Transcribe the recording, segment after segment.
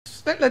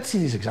Let's see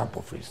this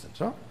example, for instance.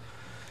 Huh?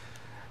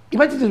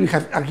 Imagine that we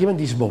are given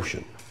this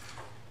motion,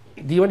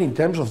 given in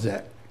terms of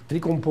the three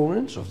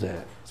components of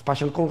the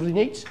spatial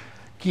coordinates,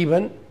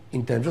 given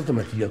in terms of the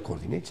material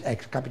coordinates,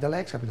 X, capital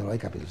Y,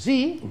 capital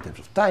Z, in terms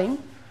of time.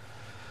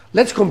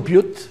 Let's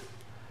compute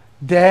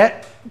the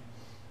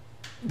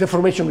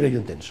deformation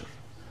gradient tensor.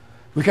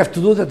 We have to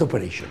do that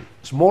operation.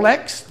 Small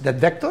x, that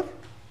vector,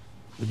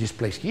 which is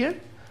placed here,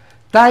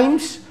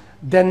 times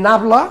the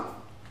nabla,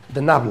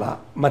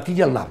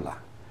 material nabla.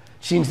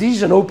 Since this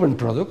is an open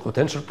product or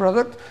tensor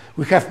product,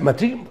 we have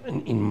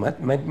in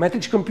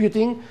matrix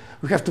computing,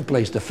 we have to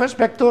place the first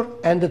vector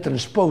and the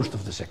transposed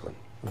of the second,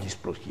 which is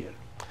placed here.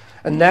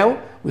 And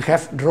now we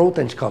have row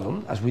times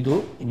column, as we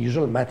do in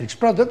usual matrix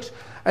products,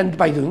 and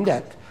by doing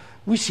that,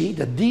 we see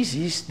that this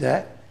is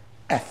the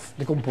F,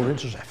 the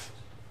components of F.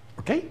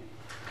 Okay?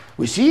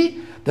 We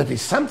see that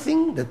it's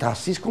something that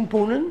has these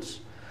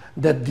components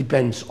that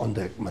depends on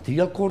the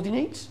material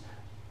coordinates.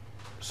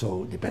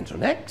 So it depends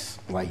on X,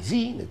 Y,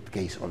 Z, in that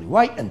case only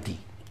Y and T.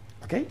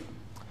 Okay?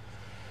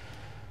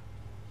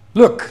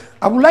 Look,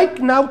 I would like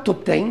now to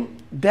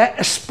obtain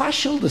the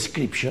spatial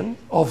description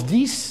of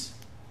this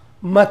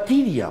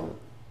material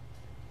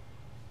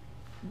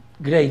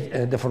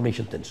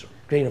deformation tensor,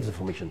 grain of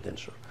deformation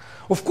tensor.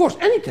 Of course,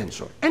 any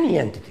tensor, any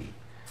entity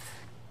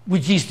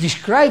which is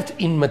described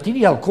in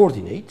material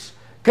coordinates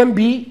can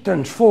be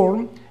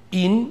transformed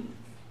in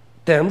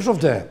terms of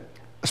the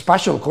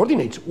spatial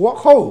coordinates.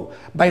 How?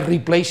 By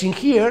replacing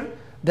here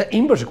the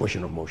inverse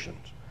equation of motions.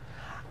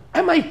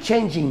 Am I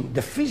changing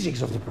the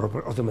physics of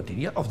the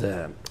material, of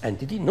the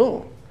entity?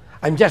 No.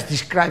 I'm just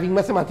describing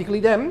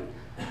mathematically them,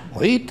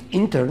 or it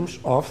in terms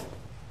of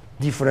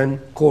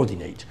different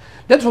coordinates.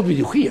 That's what we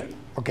do here,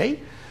 okay?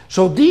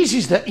 So this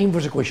is the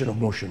inverse equation of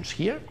motions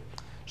here.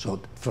 So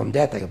from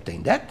that I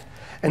obtain that.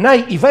 And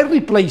if I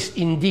replace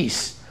in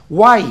this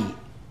y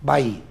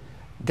by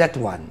that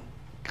one,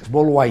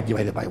 small y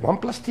divided by 1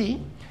 plus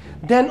t,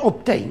 then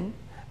obtain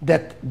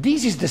that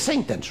this is the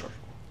same tensor.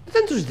 The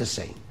tensor is the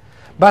same,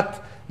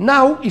 but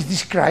now is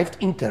described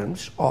in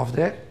terms of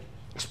the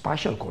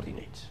spatial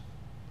coordinates,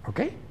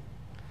 okay?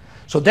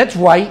 So that's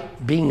why,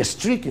 being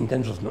strict in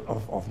terms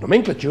of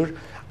nomenclature,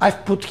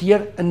 I've put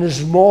here a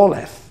small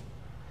f,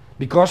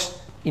 because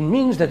it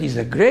means that it's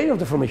the grain of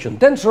the deformation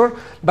tensor,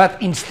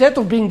 but instead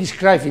of being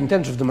described in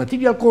terms of the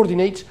material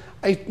coordinates,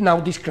 it's now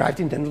described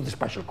in terms of the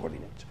spatial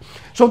coordinates.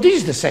 So this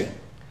is the same.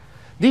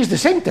 This is the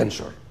same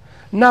tensor.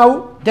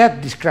 Now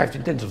that described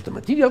in terms of the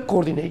material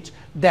coordinates,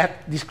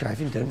 that described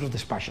in terms of the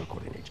spatial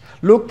coordinates.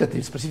 Look that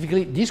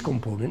specifically this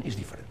component is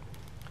different.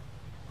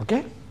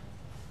 Okay?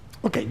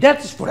 Okay,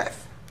 that is for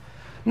f.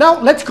 Now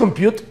let's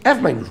compute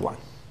f minus 1.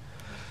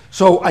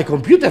 So I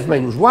compute f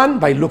minus 1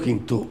 by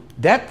looking to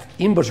that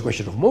inverse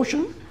equation of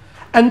motion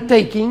and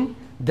taking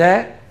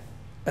the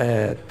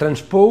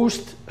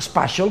transposed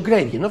spatial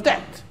gradient of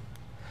that.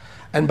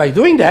 And by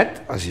doing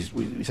that, as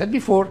we said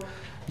before,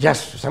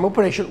 just some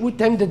operation, we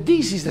tell that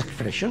this is the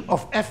expression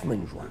of f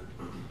minus 1,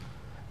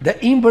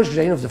 the inverse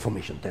grain of the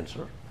deformation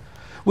tensor,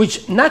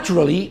 which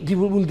naturally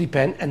will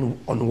depend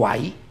on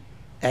y,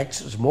 x,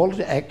 small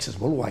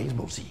y,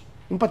 small z.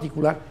 In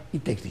particular,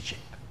 it takes this shape.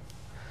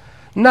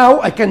 Now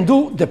I can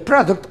do the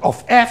product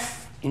of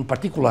f, in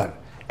particular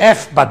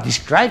f but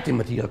described in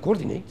material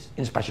coordinates,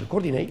 in spatial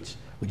coordinates,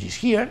 which is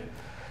here,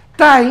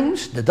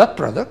 times the dot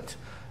product,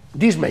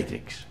 this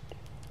matrix,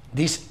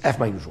 this f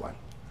minus 1.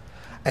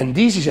 And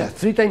this is a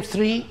 3 times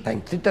 3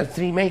 times 3 times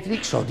 3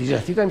 matrix, so this is a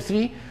 3 times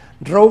 3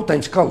 row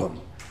times column.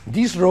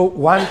 This row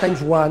 1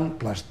 times 1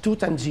 plus 2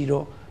 times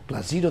 0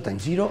 plus 0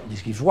 times 0,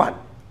 this gives 1.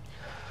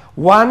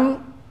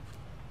 1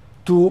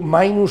 to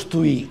minus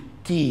 2e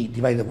t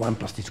divided by 1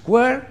 plus t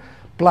squared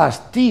plus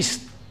t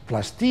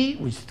plus t,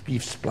 which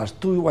gives plus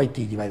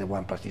 2yt divided by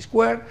 1 plus t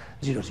squared,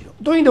 0, 0.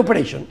 Doing the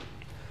operation,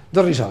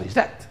 the result is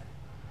that.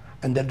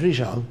 And that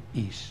result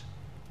is,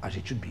 as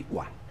it should be,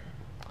 1.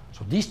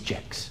 So this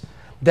checks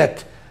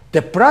that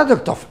the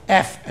product of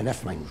f and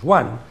f minus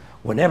 1,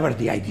 whenever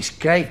they are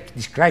described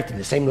in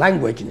the same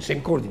language, in the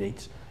same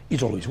coordinates,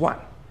 is always 1.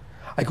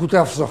 I could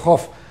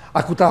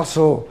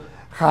also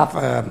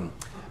have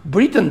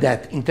written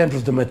that in terms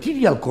of the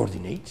material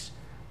coordinates,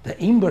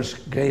 the inverse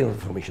gradient of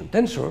the deformation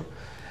tensor,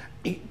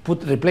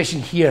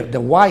 replacing here the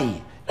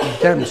y in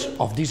terms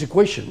of these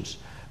equations,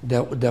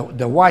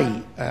 the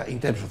y in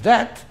terms of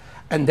that,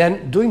 and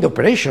then doing the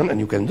operation, and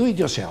you can do it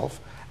yourself,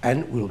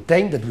 and we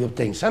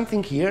obtain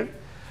something here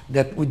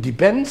that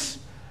depends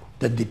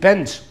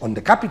on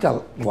the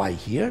capital Y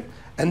here,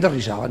 and the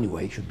result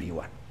anyway should be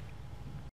 1.